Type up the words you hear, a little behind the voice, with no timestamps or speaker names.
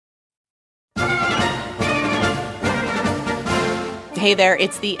Hey there,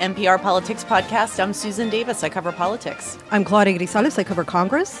 it's the NPR Politics Podcast. I'm Susan Davis. I cover politics. I'm Claudia Grisales. I cover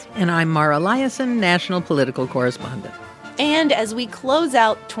Congress. And I'm Mara Liasson, national political correspondent. And as we close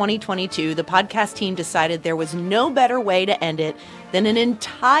out 2022, the podcast team decided there was no better way to end it than an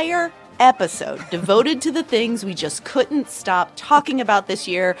entire episode devoted to the things we just couldn't stop talking about this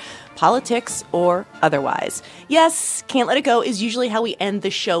year, politics or otherwise. Yes, Can't Let It Go is usually how we end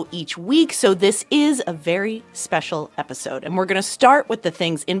the show each week, so this is a very special episode. And we're going to start with the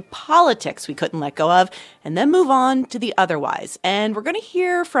things in politics we couldn't let go of, and then move on to the otherwise. And we're going to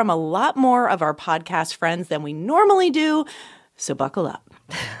hear from a lot more of our podcast friends than we normally do, so buckle up.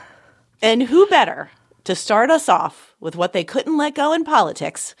 And who better to start us off with what they couldn't let go in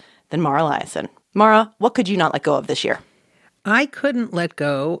politics than Mara Liasson. Mara, what could you not let go of this year? I couldn't let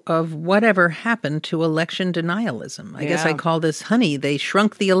go of whatever happened to election denialism. I guess I call this, honey, they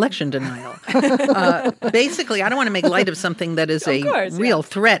shrunk the election denial. Basically, I don't want to make light of something that is real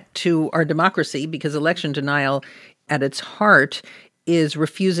threat to our democracy, because election denial at its heart is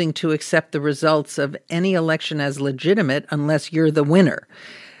refusing to accept the results of any election as legitimate unless you're the winner.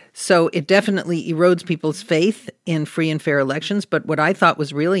 So it definitely erodes people's faith in free and fair elections. But what I thought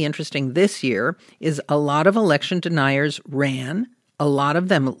was really interesting this year is a lot of election deniers ran, a lot of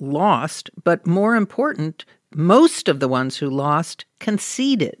them lost, but more important, most of the ones who lost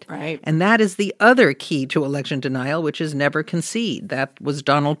conceded. Right. And that is the other key to election denial, which is never concede. That was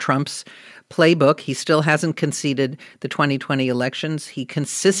Donald Trump's playbook. He still hasn't conceded the 2020 elections. He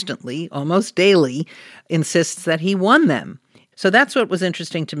consistently, almost daily, insists that he won them. So that's what was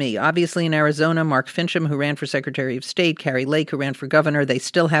interesting to me. Obviously, in Arizona, Mark Finchem, who ran for Secretary of State, Kari Lake, who ran for governor, they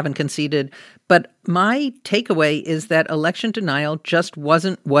still haven't conceded. But my takeaway is that election denial just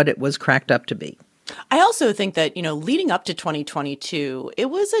wasn't what it was cracked up to be. I also think that, leading up to 2022,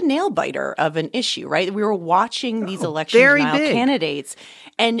 it was a nail biter of an issue, right? We were watching these election denial candidates,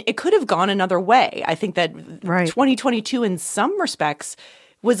 and it could have gone another way. I think that 2022, in some respects,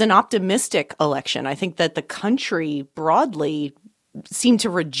 was an optimistic election. I think that the country broadly seemed to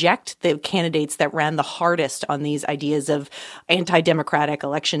reject the candidates that ran the hardest on these ideas of anti-democratic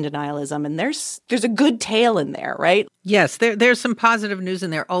election denialism. And there's a good tale in there, right? Yes, there's some positive news in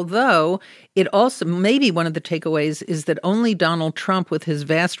there, although it also, maybe one of the takeaways is that only Donald Trump, with his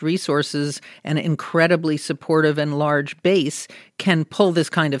vast resources and incredibly supportive and large base, can pull this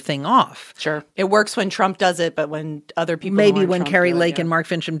kind of thing off. Sure. It works when Trump does it, but when other people maybe when Kari Lake and Mark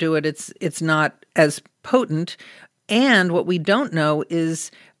Finchem do it, it's not as potent. And what we don't know is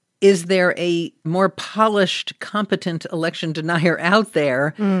there a more polished, competent election denier out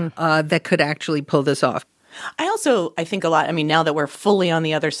there that could actually pull this off? I think a lot, now that we're fully on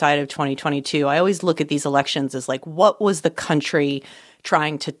the other side of 2022, I always look at these elections as like, what was the country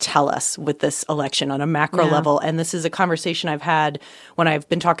trying to tell us with this election on a macro level? And this is a conversation I've had when I've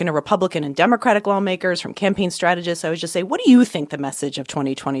been talking to Republican and Democratic lawmakers, from campaign strategists. I always just say, what do you think the message of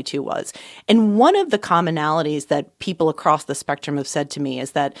 2022 was? And one of the commonalities that people across the spectrum have said to me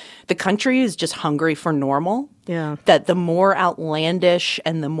is that the country is just hungry for normal. Yeah. That the more outlandish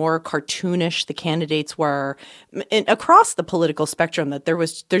and the more cartoonish the candidates were across the political spectrum, that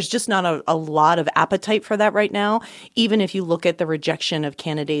there's just not a lot of appetite for that right now. Even if you look at the rejection of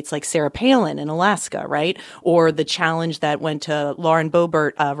candidates like Sarah Palin in Alaska, right? Or the challenge that went to Lauren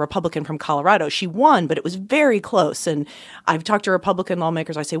Boebert, a Republican from Colorado. She won, but it was very close. And I've talked to Republican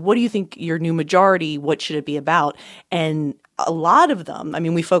lawmakers. I say, what do you think your new majority, what should it be about? And a lot of them,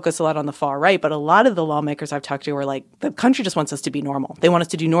 we focus a lot on the far right, but a lot of the lawmakers I've talked to are like, the country just wants us to be normal. They want us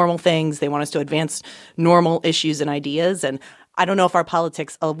to do normal things. They want us to advance normal issues and ideas. And I don't know if our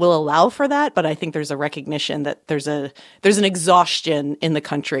politics will allow for that, but I think there's a recognition that there's an exhaustion in the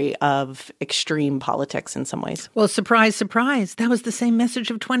country of extreme politics in some ways. Well, surprise, surprise. That was the same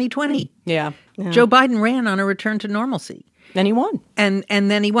message of 2020. Yeah. Joe Biden ran on a return to normalcy. Then he won. And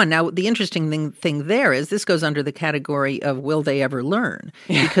then he won. Now, the interesting thing there is this goes under the category of will they ever learn?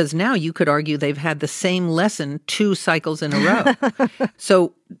 Yeah. Because now you could argue they've had the same lesson 2 cycles in a row.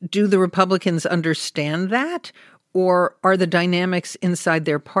 So do the Republicans understand that? Or are the dynamics inside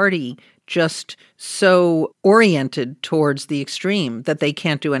their party just so oriented towards the extreme that they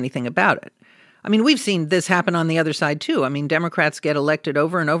can't do anything about it? We've seen this happen on the other side, too. Democrats get elected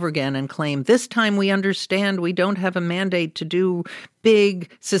over and over again and claim, this time we understand we don't have a mandate to do big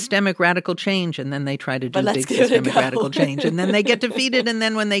systemic radical change. And then they try to do big systemic radical change. And then they get defeated. And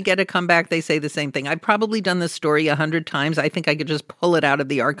then when they get a comeback, they say the same thing. I've probably done this story 100 times. I think I could just pull it out of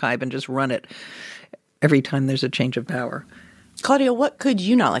the archive and just run it every time there's a change of power. Claudia, what could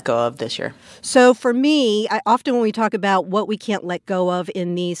you not let go of this year? So for me, often when we talk about what we can't let go of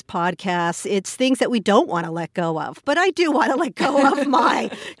in these podcasts, it's things that we don't want to let go of. But I do want to let go of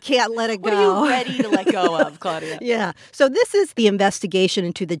my can't let it go. What are you ready to let go of, Claudia? Yeah. So this is the investigation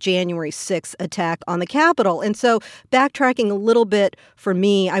into the January 6th attack on the Capitol. And so backtracking a little bit for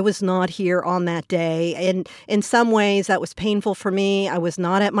me, I was not here on that day. And in some ways, that was painful for me. I was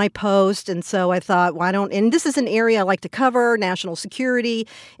not at my post. And so I thought, and this is an area I like to cover, national security.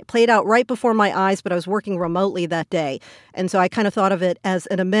 It played out right before my eyes, but I was working remotely that day. And so I kind of thought of it as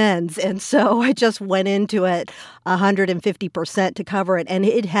an amends. And so I just went into it 150% to cover it. And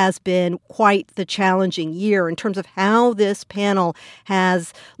it has been quite the challenging year in terms of how this panel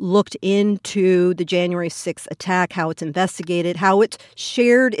has looked into the January 6th attack, how it's investigated, how it's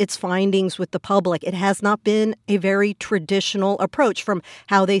shared its findings with the public. It has not been a very traditional approach, from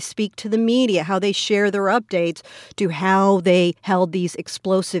how they speak to the media, how they share their updates, to how they held these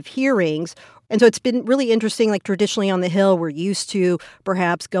explosive hearings. And so it's been really interesting. Like traditionally on the Hill, we're used to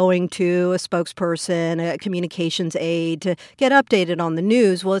perhaps going to a spokesperson, a communications aide to get updated on the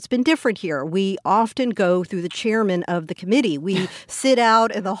news. Well, it's been different here. We often go through the chairman of the committee. We sit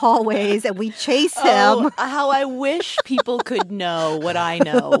out in the hallways and we chase him. Oh, how I wish people could know what I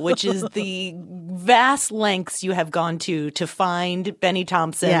know, which is the vast lengths you have gone to find Benny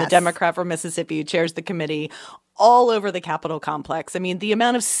Thompson, Yes. the Democrat from Mississippi who chairs the committee, all over the Capitol complex. I mean, the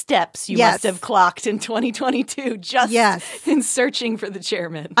amount of steps you Yes. must have clocked in 2022 just Yes. in searching for the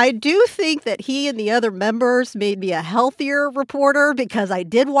chairman. I do think that he and the other members made me a healthier reporter because I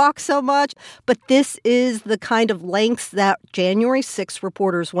did walk so much. But this is the kind of lengths that January 6th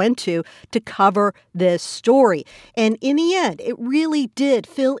reporters went to cover this story. And in the end, it really did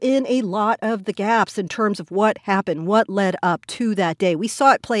fill in a lot of the gaps in terms of what happened, what led up to that day. We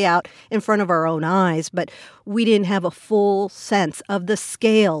saw it play out in front of our own eyes, but we didn't have a full sense of the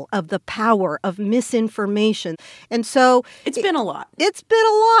scale, of the power, of misinformation. And so It's been a lot. It's been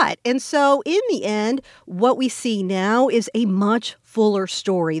a lot. And so in the end, what we see now is a much fuller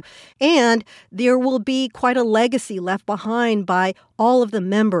story. And there will be quite a legacy left behind by all of the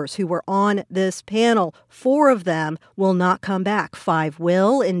members who were on this panel. 4 of them will not come back. 5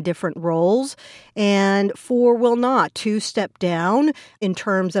 will in different roles, and 4 will not. 2 step down in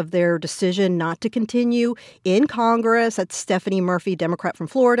terms of their decision not to continue in Congress. That's Stephanie Murphy, Democrat from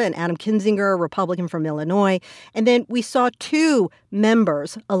Florida, and Adam Kinzinger, Republican from Illinois. And then we saw 2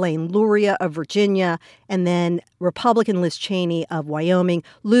 members, Elaine Luria of Virginia, and then Republican Liz Cheney of Wyoming,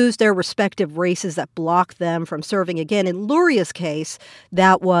 lose their respective races that blocked them from serving again. In Luria's case,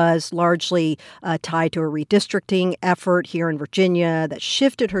 that was largely tied to a redistricting effort here in Virginia that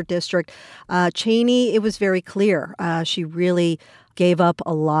shifted her district. Cheney, it was very clear. She really gave up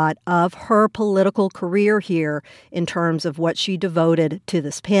a lot of her political career here in terms of what she devoted to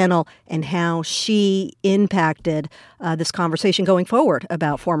this panel and how she impacted this conversation going forward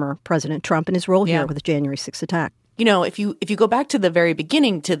about former President Trump and his role here with the January 6th attack. You know, if you go back to the very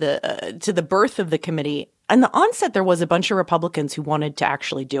beginning, to the birth of the committee, in the onset, there was a bunch of Republicans who wanted to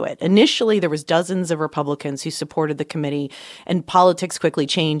actually do it. Initially, there was dozens of Republicans who supported the committee, and politics quickly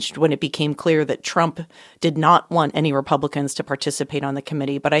changed when it became clear that Trump did not want any Republicans to participate on the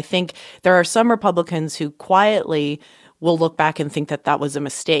committee. But I think there are some Republicans who quietly will look back and think that that was a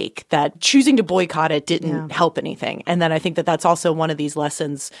mistake, that choosing to boycott it didn't help anything. And then I think that that's also one of these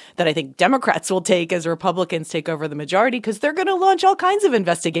lessons that I think Democrats will take as Republicans take over the majority, because they're going to launch all kinds of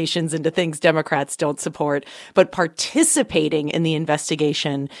investigations into things Democrats don't support. But participating in the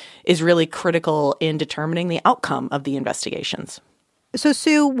investigation is really critical in determining the outcome of the investigations. So,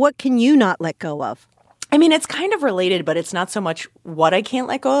 Sue, what can you not let go of? I mean, it's kind of related, but it's not so much what I can't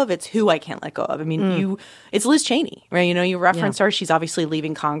let go of, it's who I can't let go of. I mean, it's Liz Cheney, right? You know, you reference her. She's obviously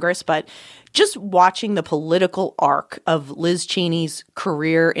leaving Congress, but just watching the political arc of Liz Cheney's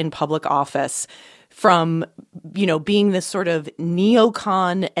career in public office, from, you know, being this sort of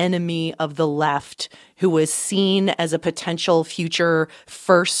neocon enemy of the left who was seen as a potential future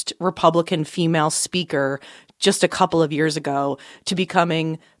first Republican female speaker just a couple of years ago, to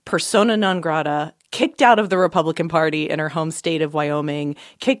becoming persona non grata, kicked out of the Republican Party in her home state of Wyoming,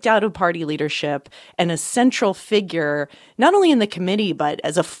 kicked out of party leadership, and a central figure, not only in the committee, but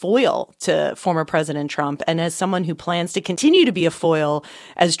as a foil to former President Trump, and as someone who plans to continue to be a foil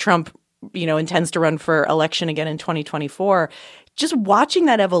as Trump, you know, intends to run for election again in 2024. Just watching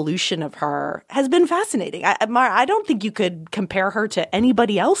that evolution of her has been fascinating. I don't think you could compare her to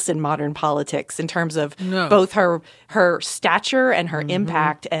anybody else in modern politics in terms of both her stature and her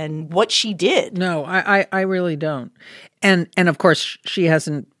impact and what she did. No, I really don't. And of course, she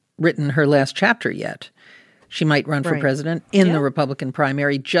hasn't written her last chapter yet. She might run for president in the Republican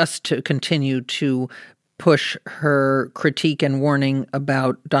primary just to continue to push her critique and warning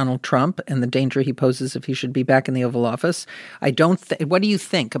about Donald Trump and the danger he poses if he should be back in the Oval Office. What do you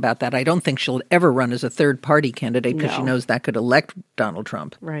think about that? I don't think she'll ever run as a third-party candidate because she knows that could elect Donald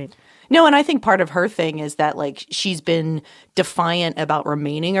Trump. Right. No, and I think part of her thing is that, like, she's been defiant about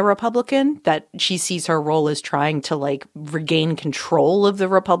remaining a Republican, that she sees her role as trying to, like, regain control of the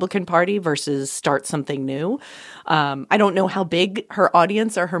Republican Party versus start something new. I don't know how big her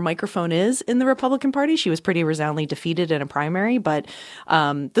audience or her microphone is in the Republican Party. She was pretty resoundingly defeated in a primary, but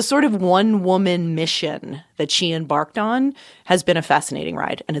the sort of one-woman mission that she embarked on has been a fascinating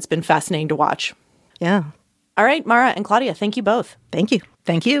ride, and it's been fascinating to watch. Yeah. All right, Mara and Claudia, thank you both. Thank you.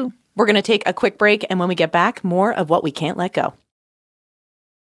 Thank you. We're going to take a quick break, and when we get back, more of what we can't let go.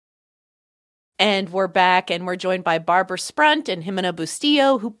 And we're back, and we're joined by Barbara Sprunt and Jimena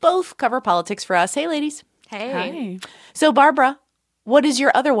Bustillo, who both cover politics for us. Hey, ladies. Hey. Hi. So, Barbara, what is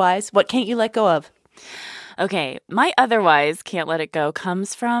your otherwise? What can't you let go of? Okay, my otherwise can't let it go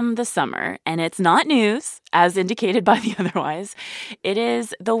comes from the summer, and it's not news, as indicated by the otherwise. It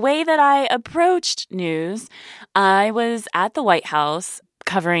is the way that I approached news. I was at the White House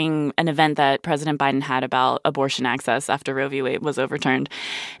covering an event that President Biden had about abortion access after Roe v. Wade was overturned.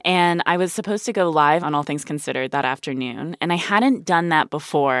 And I was supposed to go live on All Things Considered that afternoon. And I hadn't done that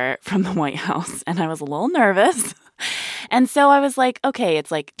before from the White House. And I was a little nervous. And so I was like, okay,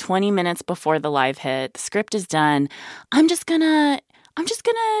 it's like 20 minutes before the live hit. The script is done. I'm just gonna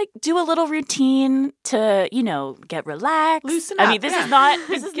do a little routine to, get relaxed. Loosen up. I mean, this is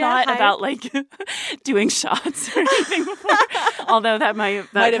not about like doing shots or anything before. Although that might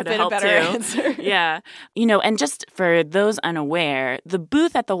have been a better answer. Yeah. And just for those unaware, the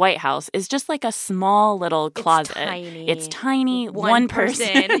booth at the White House is just like a small little closet. It's tiny. One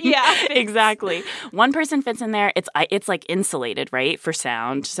person. Yeah. Exactly. One person fits in there. It's like insulated, right, for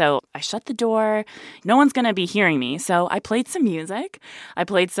sound. So I shut the door. No one's going to be hearing me. So I played some music. I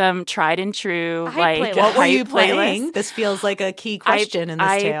played some tried and true, what were you hype playing? playlist. This feels like a key question in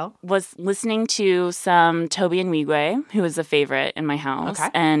this tale. I was listening to some Toby and Nwigwe, who is a favorite in my house. Okay.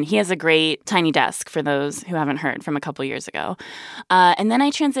 And he has a great Tiny Desk for those who haven't heard from a couple years ago. And then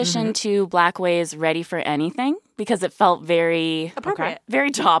I transitioned to Blackway's Ready for Anything because it felt very appropriate, very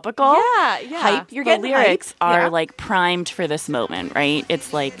topical. Yeah. Hype. You're getting the lyrics hype. are like primed for this moment, right?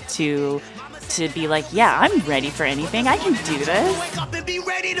 It's like to be like, yeah, I'm ready for anything. I can do this. Wake up and be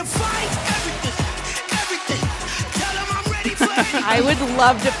ready to fight everything. Tell 'em I'm ready for anything. I would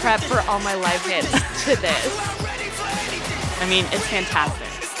love to prep for all my live hits to this. I mean, it's fantastic.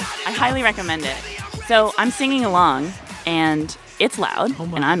 I highly recommend it. So I'm singing along, and it's loud,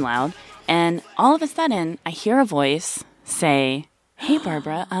 and I'm loud. And all of a sudden, I hear a voice say, "Hey,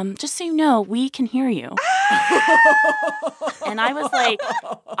 Barbara, just so you know, we can hear you." And I was like,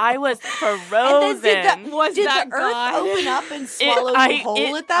 I was frozen. Did the earth open up and swallow you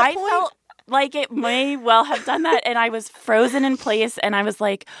whole at that point? I felt like it may well have done that, and I was frozen in place, and I was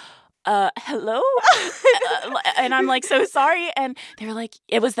like, hello? And I'm like, so sorry. And they were like,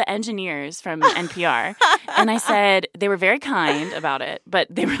 it was the engineers from NPR. And I said, they were very kind about it, but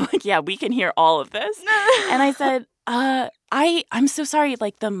they were like, yeah, we can hear all of this. And I said, I'm so sorry.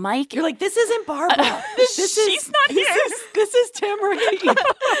 Like the mic. You're like, this isn't Barbara. She's not here. This is Tamara.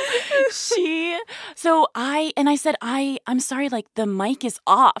 I said, I'm sorry. Like the mic is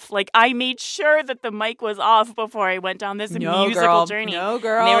off. Like I made sure that the mic was off before I went down this musical journey. No,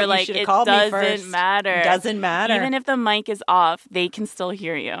 girl. And they were you like, should have it called me doesn't first. matter. It doesn't matter. Even if the mic is off, they can still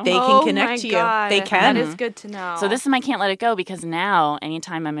hear you. They can connect to you. God. They can. That is good to know. So this is my can't let it go because now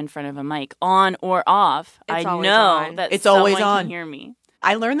anytime I'm in front of a mic, on or off, It's I always know on. that It's someone always can on. hear me.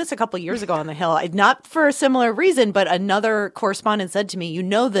 I learned this a couple years ago on the Hill. Not for a similar reason, but another correspondent said to me, you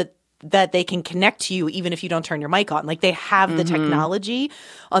know that they can connect to you even if you don't turn your mic on. Like they have the technology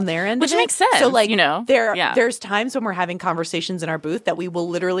on their end. Which of it. makes sense, So like, Yeah. there's times when we're having conversations in our booth that we will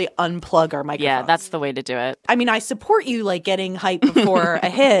literally unplug our microphones. Yeah, that's the way to do it. I mean, I support you like getting hype before a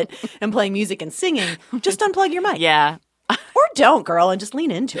hit and playing music and singing. Just unplug your mic. Yeah. Or don't, girl, and just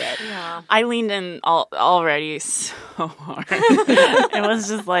lean into it. Yeah. I leaned in already so hard. It was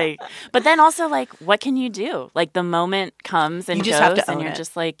just like, but then also like, what can you do? Like the moment comes and You just goes, have to and own you're it.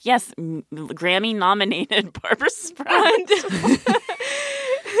 just like, yes, Grammy nominated Barbara Sprunt.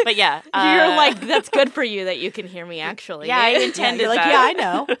 But yeah, You're like, that's good for you that you can hear me actually. yeah, I Yeah, intended you're like, that. yeah, I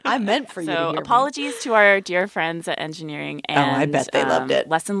know. I meant for you to So hear me. apologies to our dear friends at engineering. And, I bet they loved it.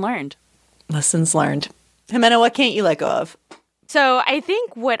 Lesson learned. Lessons learned. Jimena, what can't you let go of? So I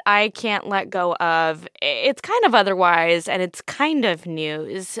think what I can't let go of, it's kind of otherwise, and it's kind of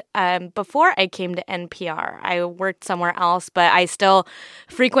news. Before I came to NPR, I worked somewhere else, but I still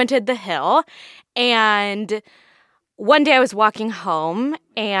frequented the Hill. And one day I was walking home,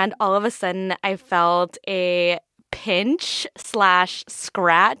 and all of a sudden I felt a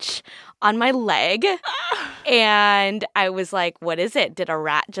pinch/scratch on my leg. And I was like, what is it? Did a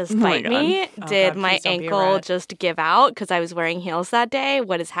rat just bite me? Did my ankle just give out because I was wearing heels that day?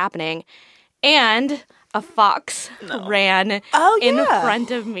 What is happening? And a fox ran in front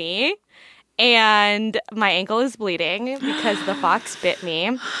of me. And my ankle is bleeding because the fox bit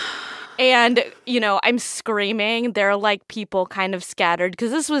me. And, I'm screaming. There are like people kind of scattered because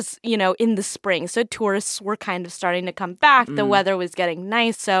this was, in the spring. So tourists were kind of starting to come back. The weather was getting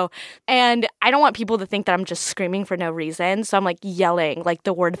nice. And I don't want people to think that I'm just screaming for no reason. So I'm like yelling like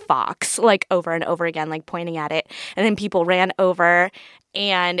the word fox, like over and over again, like pointing at it. And then people ran over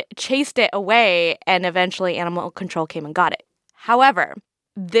and chased it away. And eventually animal control came and got it. However,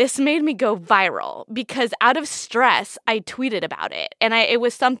 this made me go viral because out of stress, I tweeted about it. And it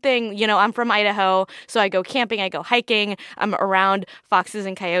was something, I'm from Idaho, so I go camping, I go hiking. I'm around foxes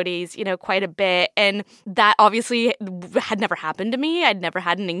and coyotes, quite a bit. And that obviously had never happened to me. I'd never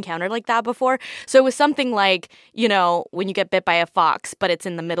had an encounter like that before. So it was something like, when you get bit by a fox, but it's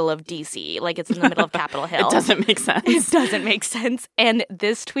in the middle of DC, like it's in the middle of Capitol Hill. It doesn't make sense. It doesn't make sense. And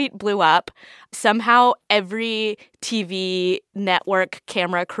this tweet blew up. Somehow every TV network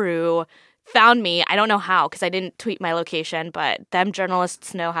camera crew found me. I don't know how because I didn't tweet my location, but them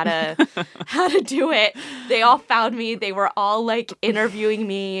journalists know how to do it. They all found me. They were all like interviewing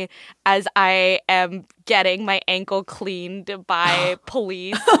me as I am getting my ankle cleaned by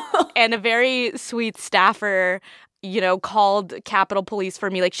police. And a very sweet staffer called Capitol Police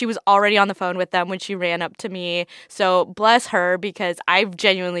for me. Like, she was already on the phone with them when she ran up to me. So bless her, because I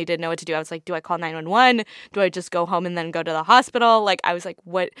genuinely didn't know what to do. I was like, do I call 911? Do I just go home and then go to the hospital? Like, I was like,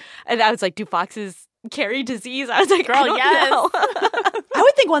 what? And I was like, do foxes carry disease? I was like, girl, I don't know. I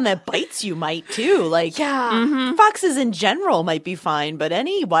would think one that bites you might too. Like, foxes in general might be fine, but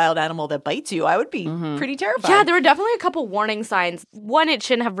any wild animal that bites you, I would be pretty terrified. Yeah, there were definitely a couple warning signs. One, it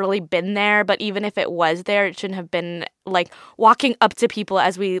shouldn't have really been there, but even if it was there, it shouldn't have been like walking up to people,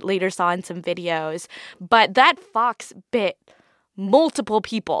 as we later saw in some videos. But that fox bit multiple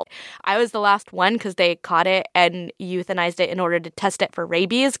people. I was the last one because they caught it and euthanized it in order to test it for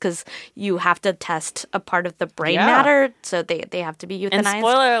rabies, because you have to test a part of the brain matter, so they have to be euthanized. And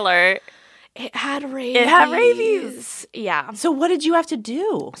spoiler alert, it had rabies. Yeah. So what did you have to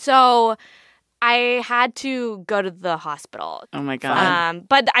do? So I had to go to the hospital. Oh my God.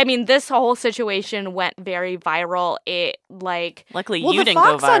 But I mean, this whole situation went very viral. Luckily you didn't go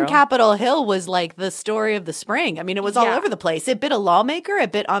viral. The fox on Capitol Hill was like the story of the spring. I mean, it was all over the place. It bit a lawmaker.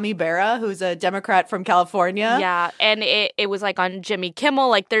 It bit Ami Bera, who's a Democrat from California. Yeah, and it was like on Jimmy Kimmel.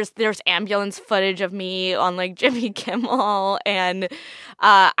 Like there's ambulance footage of me on like Jimmy Kimmel, and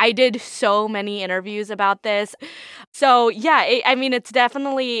I did so many interviews about this. So yeah,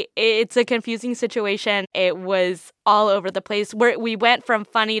 it's a confusing situation. It was all over the place. We went from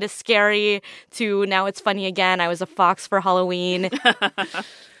funny to scary to now it's funny again. I was a fox for Halloween.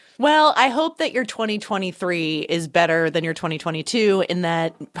 Well, I hope that your 2023 is better than your 2022 in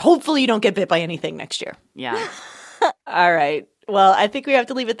that hopefully you don't get bit by anything next year. Yeah. All right. Well, I think we have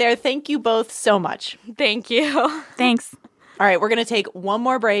to leave it there. Thank you both so much. Thank you. Thanks. All right, we're going to take one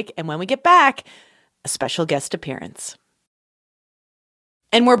more break, and when we get back, a special guest appearance.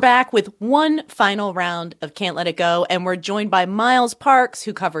 And we're back with one final round of Can't Let It Go, and we're joined by Miles Parks,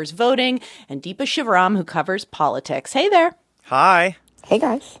 who covers voting, and Deepa Shivaram, who covers politics. Hey there. Hi. Hey,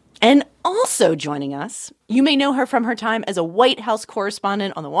 guys. And also joining us, you may know her from her time as a White House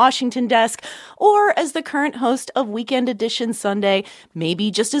correspondent on the Washington desk, or as the current host of Weekend Edition Sunday,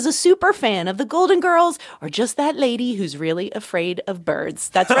 maybe just as a super fan of the Golden Girls, or just that lady who's really afraid of birds.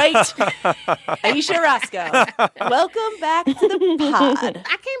 That's right, Ayesha Rascoe. Welcome back to the pod.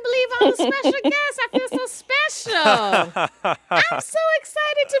 I can't believe I'm a special guest. I feel so special. I'm so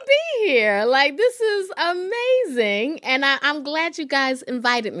excited to be here. Like, this is amazing. And I'm glad you guys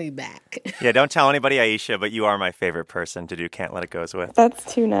invited me back. Yeah, don't tell anybody, Ayesha, but you are my favorite person to do Can't Let It Go's with.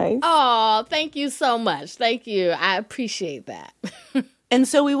 That's too nice. Oh, thank you so much. Thank you. I appreciate that. And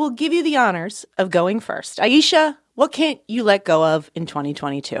so we will give you the honors of going first. Ayesha, what can't you let go of in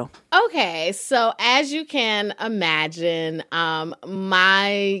 2022? Okay, so as you can imagine,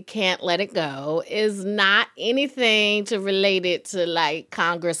 my Can't Let It Go is not anything to relate it to like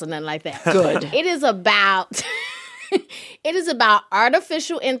Congress or nothing like that. Good. It is about It is about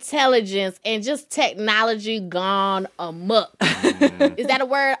artificial intelligence and just technology gone amok. Is that a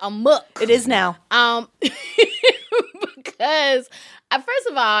word? Amok. It is now. Because first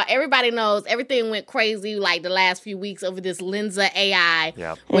of all, everybody knows everything went crazy like the last few weeks over this Lensa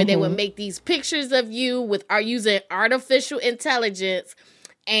AI, where they would make these pictures of you using artificial intelligence.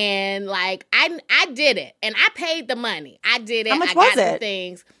 And like I did it, and I paid the money. I did it. How much I got was the it?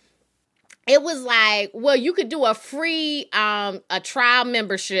 things. It was like, well, you could do a free a trial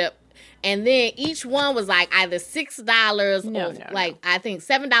membership, and then each one was like either $6 or I think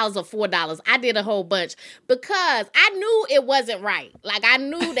 $7 or $4. I did a whole bunch because I knew it wasn't right. Like I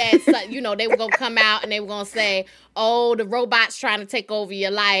knew that they were gonna come out and they were gonna say, "Oh, the robot's trying to take over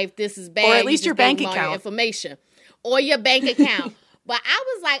your life. This is bad." Or at least your bank all your account information, or your bank account. But I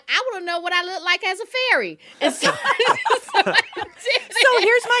was like, I want to know what I look like as a fairy. And so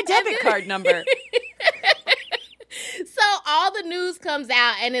here's my debit card number. So all the news comes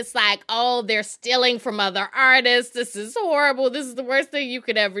out and it's like, oh, they're stealing from other artists. This is horrible. This is the worst thing you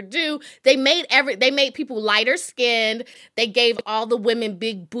could ever do. They made people lighter skinned. They gave all the women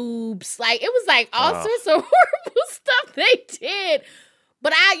big boobs. Like it was like all sorts of horrible stuff they did.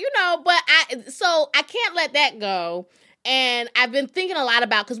 But I can't let that go. And I've been thinking a lot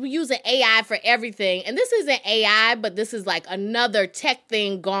about, because we use an AI for everything. And this isn't AI, but this is like another tech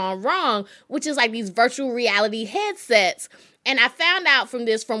thing gone wrong, which is like these virtual reality headsets. And I found out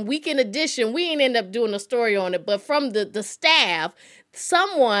from Weekend Edition, we ain't end up doing a story on it, but from the staff,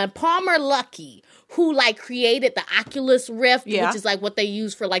 someone, Palmer Luckey, who like created the Oculus Rift, which is like what they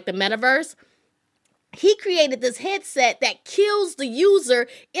use for like the metaverse. He created this headset that kills the user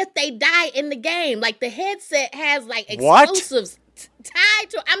if they die in the game. Like the headset has like explosives tied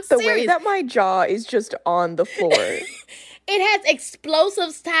to. I'm serious. The way that my jaw is just on the floor. It has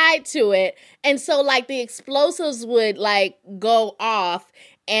explosives tied to it, and so like the explosives would like go off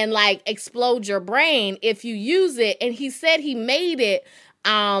and like explode your brain if you use it. And he said he made it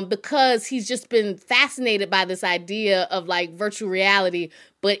because he's just been fascinated by this idea of like virtual reality,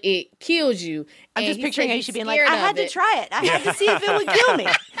 but it kills you. I'm just picturing Aisha being like, I had to try it. I had to see if it would kill me.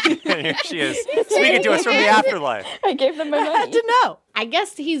 Here she is, speaking to us from the afterlife. I gave them my money. I had to know. I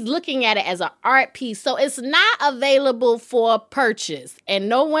guess he's looking at it as an art piece. So it's not available for purchase, and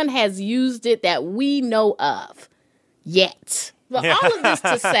no one has used it that we know of yet. But all of this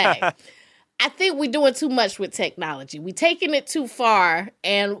to say, I think we're doing too much with technology. We're taking it too far.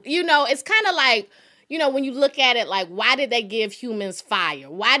 And, it's kind of like, when you look at it, like, why did they give humans fire?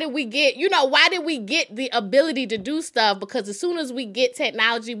 Why did we get the ability to do stuff? Because as soon as we get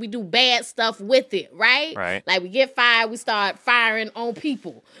technology, we do bad stuff with it, right? Right. Like, we get fired, we start firing on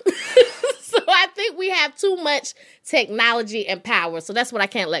people. So I think we have too much technology and power. So that's what I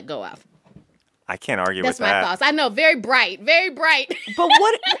can't let go of. I can't argue That's with that. my thoughts. I know, very bright, very bright. But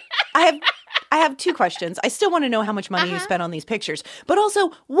what I have two questions. I still want to know how much money you spent on these pictures. But also,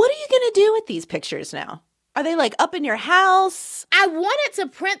 what are you going to do with these pictures now? Are they like up in your house? I wanted to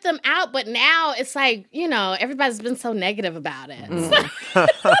print them out, but now it's like, everybody's been so negative about it.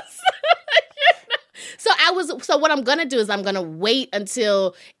 So what I'm going to do is I'm going to wait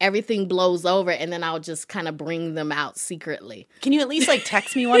until everything blows over, and then I'll just kind of bring them out secretly. Can you at least like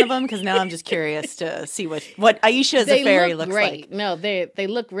text me one of them? Because now I'm just curious to see what Aisha as a fairy looks great. like. No, they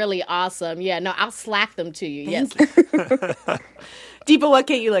look really awesome. Yeah, no, I'll Slack them to you. Yes. Deepa, what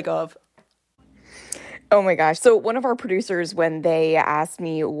can't you let go of? Oh my gosh. So one of our producers, when they asked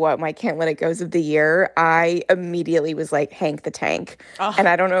me what my Can't Let It Goes of the year, I immediately was like, Hank the Tank. Oh. And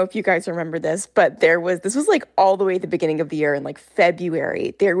I don't know if you guys remember this, but this was like all the way at the beginning of the year in like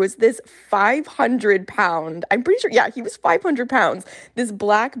February. There was this 500-pound, I'm pretty sure, he was 500 pounds, this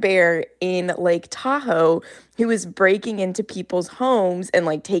black bear in Lake Tahoe who was breaking into people's homes and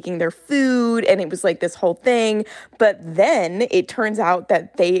like taking their food, and it was like this whole thing. But then it turns out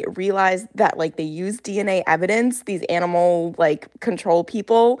that they realized that like they used DNA evidence, these animal like control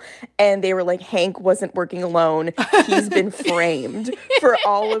people, and they were like, Hank wasn't working alone. He's been framed for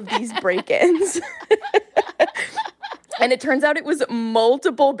all of these break-ins. And it turns out it was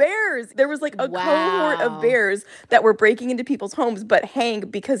multiple bears. There was like a cohort of bears that were breaking into people's homes. But Hank,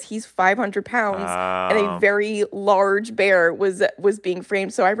 because he's 500 pounds and a very large bear, was being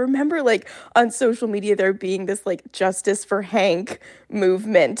framed. So I remember like on social media there being this like Justice for Hank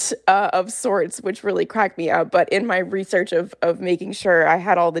movement of sorts, which really cracked me up. But in my research of making sure I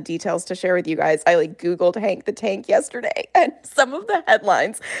had all the details to share with you guys, I like Googled Hank the Tank yesterday. And some of the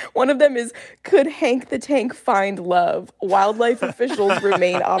headlines, one of them is, could Hank the Tank find love? love. Wildlife officials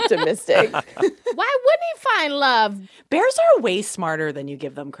remain optimistic. Why wouldn't he find love? Bears are way smarter than you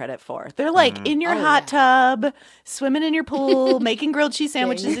give them credit for. They're like in your hot tub, swimming in your pool, making grilled cheese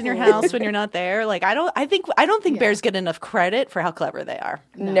sandwiches in your house when you're not there. Like I don't think bears get enough credit for how clever they are.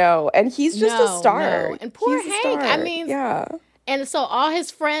 No, and he's just a star. No. And poor He's a Hank. star. I mean, yeah. And so all his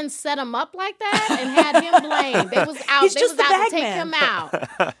friends set him up like that and had him blamed. They was out. He's they just was the out to bag take man. him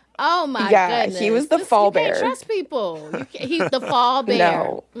out. Oh my Yeah, goodness! he was the fall You bear. can't trust people. He's the fall bear.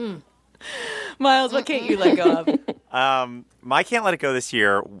 No. Miles, what can't you let go of? My Can't Let It Go this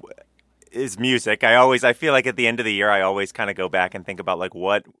year is music. I feel like at the end of the year, I always kind of go back and think about like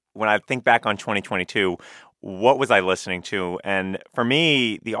when I think back on 2022, what was I listening to? And for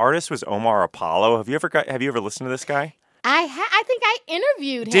me, the artist was Omar Apollo. Have you ever listened to this guy? I think I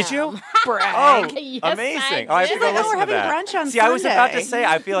interviewed him. Did you? Brag. Oh, Yes, amazing. I I have did. to go She's like, listen we're to having that. brunch on See, I was about to Sunday. say,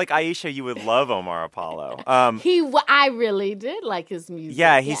 I feel like, Aisha, you would love Omar Apollo. I really did like his music.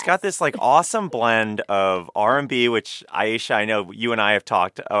 Yeah, he's yes. got this like awesome blend of R&B, which Aisha, I know you and I have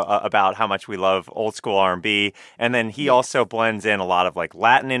talked about how much we love old school R&B, and then he also blends in a lot of like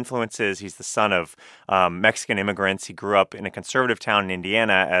Latin influences. He's the son of Mexican immigrants. He grew up in a conservative town in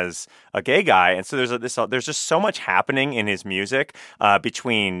Indiana as a gay guy, and so there's just so much happening in his music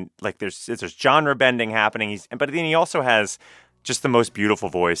between like there's genre bending happening. But then he also has just the most beautiful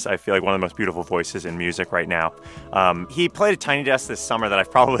voice. I feel like one of the most beautiful voices in music right now. He played at Tiny Desk this summer that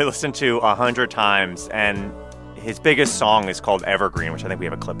I've probably listened to 100 times, and his biggest song is called Evergreen, which I think we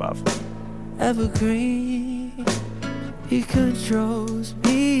have a clip of. Evergreen, he controls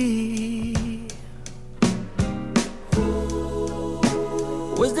me.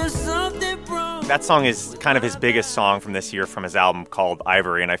 Was there something wrong? That song is kind of his biggest song from this year from his album called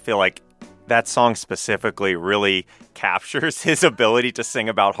Ivory, and I feel like that song specifically really captures his ability to sing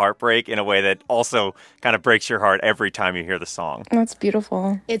about heartbreak in a way that also kind of breaks your heart every time you hear the song. That's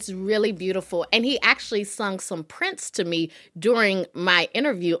beautiful. It's really beautiful. And he actually sung some Prince to me during my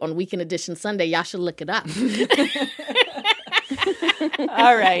interview on Weekend Edition Sunday. Y'all should look it up.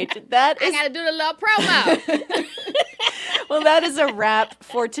 All right. I got to do the little promo. Well, that is a wrap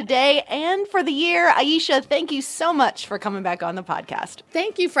for today and for the year. Aisha, thank you so much for coming back on the podcast.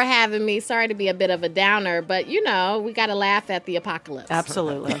 Thank you for having me. Sorry to be a bit of a downer, but you know, we got to laugh at the apocalypse.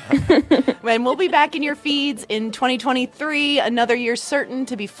 Absolutely. And we'll be back in your feeds in 2023, another year certain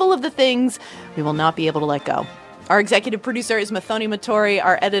to be full of the things we will not be able to let go. Our executive producer is Mathoni Mattori.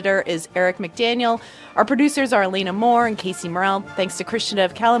 Our editor is Eric McDaniel. Our producers are Elena Moore and Casey Morrell. Thanks to Christian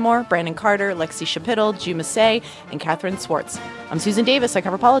Dev Callamore, Brandon Carter, Lexi Shapittle, Ju Massey, and Catherine Swartz. I'm Susan Davis. I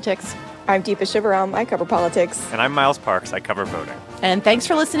cover politics. I'm Deepa Shivaram. I cover politics. And I'm Miles Parks. I cover voting. And thanks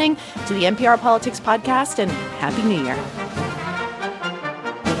for listening to the NPR Politics Podcast, and Happy New Year.